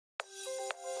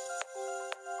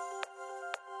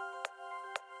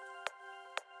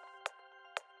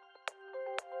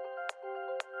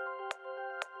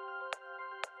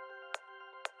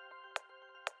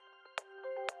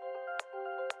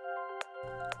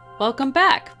Welcome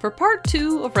back for part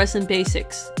 2 of Resin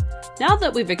Basics. Now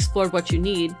that we've explored what you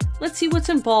need, let's see what's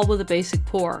involved with a basic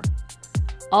pour.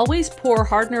 Always pour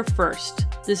hardener first.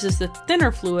 This is the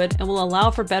thinner fluid and will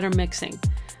allow for better mixing.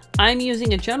 I'm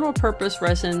using a general purpose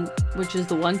resin, which is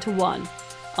the 1:1.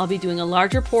 I'll be doing a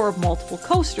larger pour of multiple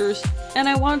coasters, and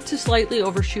I want to slightly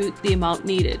overshoot the amount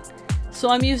needed. So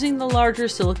I'm using the larger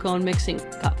silicone mixing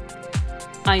cup.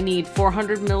 I need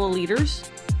 400 milliliters,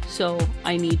 so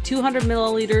I need 200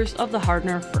 milliliters of the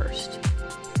hardener first.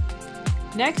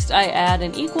 Next, I add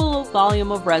an equal volume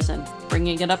of resin,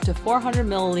 bringing it up to 400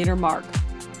 milliliter mark.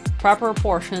 Proper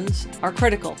proportions are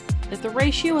critical. If the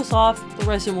ratio is off, the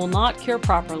resin will not cure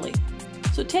properly.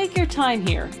 So take your time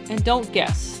here and don't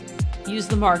guess. Use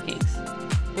the markings.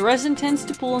 The resin tends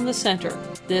to pool in the center.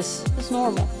 This is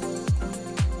normal.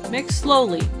 Mix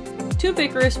slowly. Too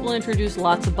vigorous will introduce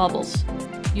lots of bubbles.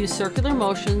 Use circular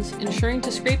motions, ensuring to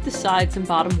scrape the sides and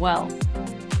bottom well.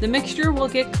 The mixture will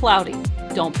get cloudy.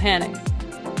 Don't panic.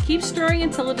 Keep stirring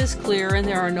until it is clear and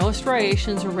there are no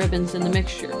striations or ribbons in the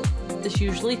mixture. This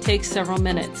usually takes several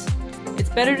minutes. It's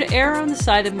better to err on the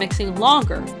side of mixing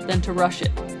longer than to rush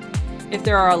it. If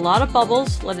there are a lot of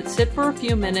bubbles, let it sit for a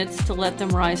few minutes to let them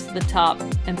rise to the top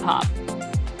and pop.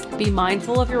 Be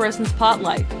mindful of your resin's pot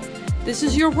life. This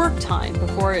is your work time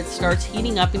before it starts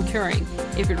heating up and curing.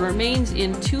 If it remains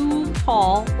in too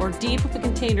tall or deep of a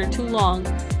container too long,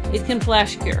 it can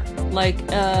flash cure, like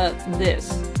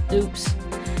this. Oops.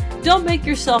 Don't make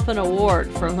yourself an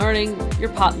award for learning your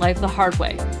pot life the hard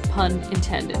way, pun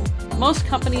intended. Most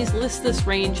companies list this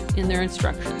range in their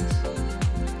instructions.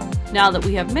 Now that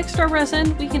we have mixed our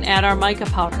resin, we can add our mica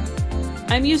powder.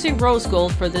 I'm using rose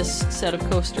gold for this set of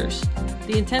coasters.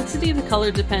 The intensity of the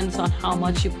color depends on how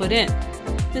much you put in.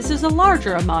 This is a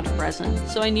larger amount of resin,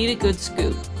 so I need a good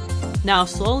scoop. Now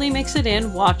slowly mix it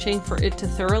in, watching for it to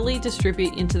thoroughly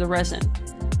distribute into the resin.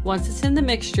 Once it's in the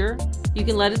mixture, you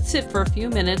can let it sit for a few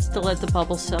minutes to let the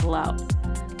bubbles settle out.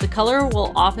 The color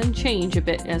will often change a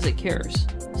bit as it cures.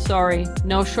 Sorry,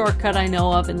 no shortcut I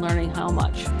know of in learning how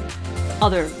much,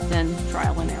 other than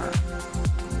trial and error.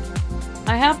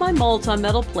 I have my molds on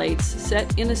metal plates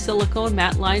set in a silicone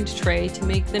matte-lined tray to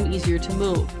make them easier to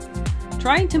move.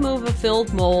 Trying to move a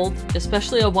filled mold,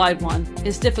 especially a wide one,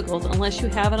 is difficult unless you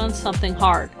have it on something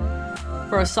hard.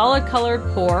 For a solid colored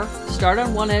pour, start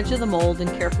on one edge of the mold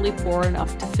and carefully pour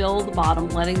enough to fill the bottom,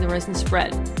 letting the resin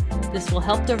spread. This will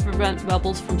help to prevent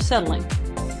bubbles from settling.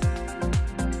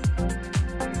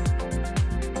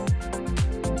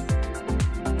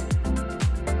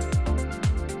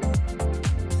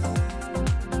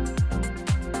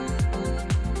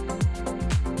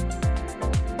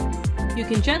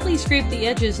 You can gently scrape the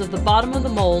edges of the bottom of the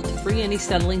mold to free any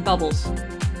settling bubbles.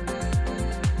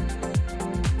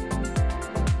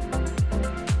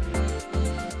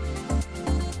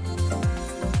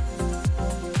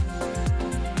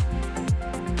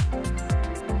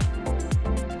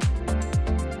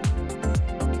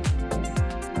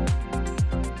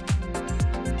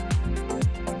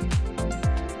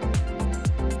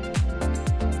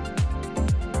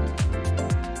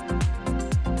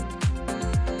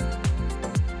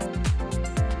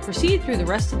 Proceed through the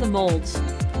rest of the molds.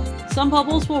 Some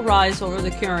bubbles will rise over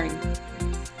the curing.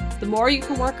 The more you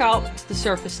can work out to the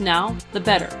surface now, the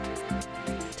better.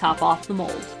 Top off the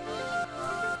mold.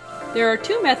 There are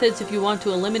two methods if you want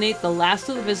to eliminate the last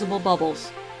of the visible bubbles.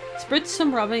 Spritz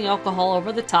some rubbing alcohol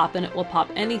over the top and it will pop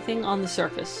anything on the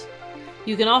surface.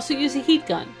 You can also use a heat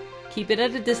gun. Keep it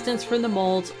at a distance from the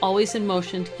molds, always in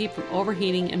motion to keep from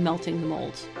overheating and melting the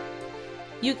molds.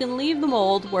 You can leave the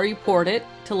mold where you poured it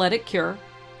to let it cure,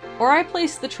 or I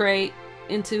place the tray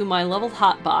into my leveled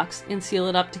hot box and seal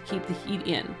it up to keep the heat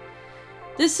in.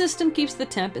 This system keeps the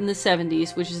temp in the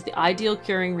 70s, which is the ideal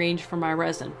curing range for my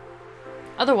resin.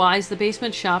 Otherwise, the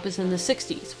basement shop is in the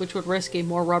 60s, which would risk a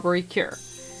more rubbery cure.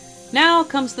 Now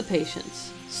comes the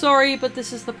patience. Sorry, but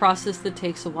this is the process that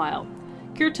takes a while.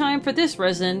 Cure time for this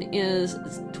resin is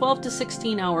 12 to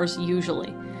 16 hours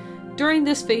usually. During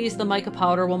this phase, the mica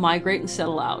powder will migrate and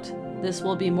settle out. This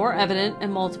will be more evident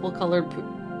in multiple colored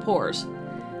pours.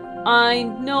 I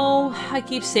know I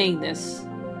keep saying this,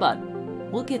 but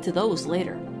we'll get to those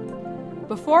later.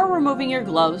 Before removing your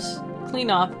gloves,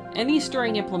 clean off any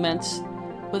stirring implements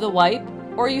with a wipe,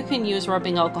 or you can use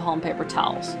rubbing alcohol and paper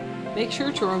towels. Make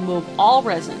sure to remove all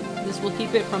resin. This will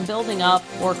keep it from building up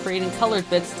or creating colored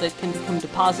bits that can become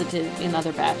deposited in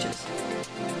other batches.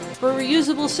 For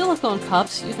reusable silicone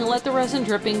cups, you can let the resin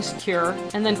drippings cure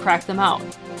and then crack them out.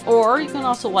 Or you can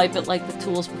also wipe it like the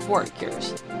tools before it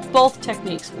cures. Both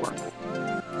techniques work.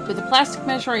 For the plastic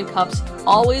measuring cups,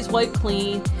 always wipe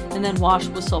clean and then wash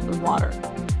with soap and water.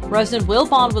 Resin will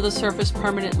bond with a surface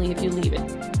permanently if you leave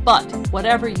it, but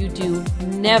whatever you do,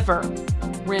 never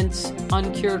rinse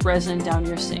uncured resin down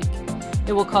your sink.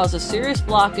 It will cause a serious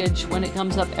blockage when it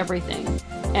comes up everything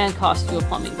and cost you a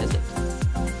plumbing visit.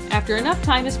 After enough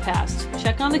time has passed,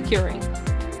 check on the curing.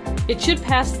 It should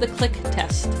pass the click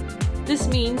test. This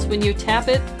means when you tap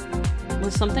it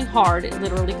with something hard, it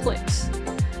literally clicks.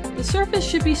 The surface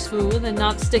should be smooth and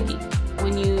not sticky.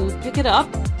 When you pick it up,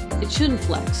 it shouldn't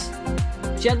flex.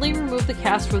 Gently remove the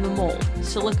cast from the mold.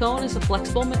 Silicone is a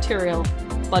flexible material,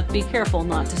 but be careful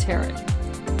not to tear it.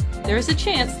 There is a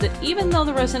chance that even though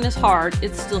the resin is hard,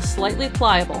 it's still slightly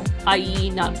pliable, i.e.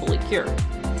 not fully cured.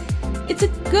 It's a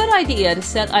good idea to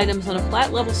set items on a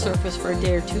flat level surface for a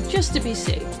day or two just to be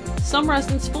safe. Some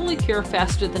resins fully cure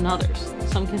faster than others.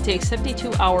 Some can take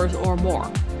 72 hours or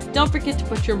more. Don't forget to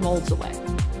put your molds away.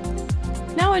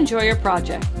 Now enjoy your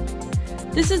project.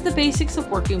 This is the basics of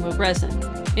working with resin.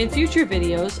 In future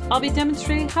videos, I'll be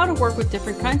demonstrating how to work with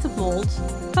different kinds of molds,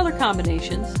 color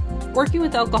combinations, working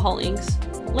with alcohol inks,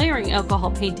 layering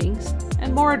alcohol paintings,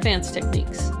 and more advanced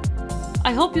techniques.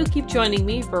 I hope you'll keep joining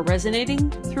me for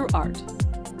Resin-ating through art.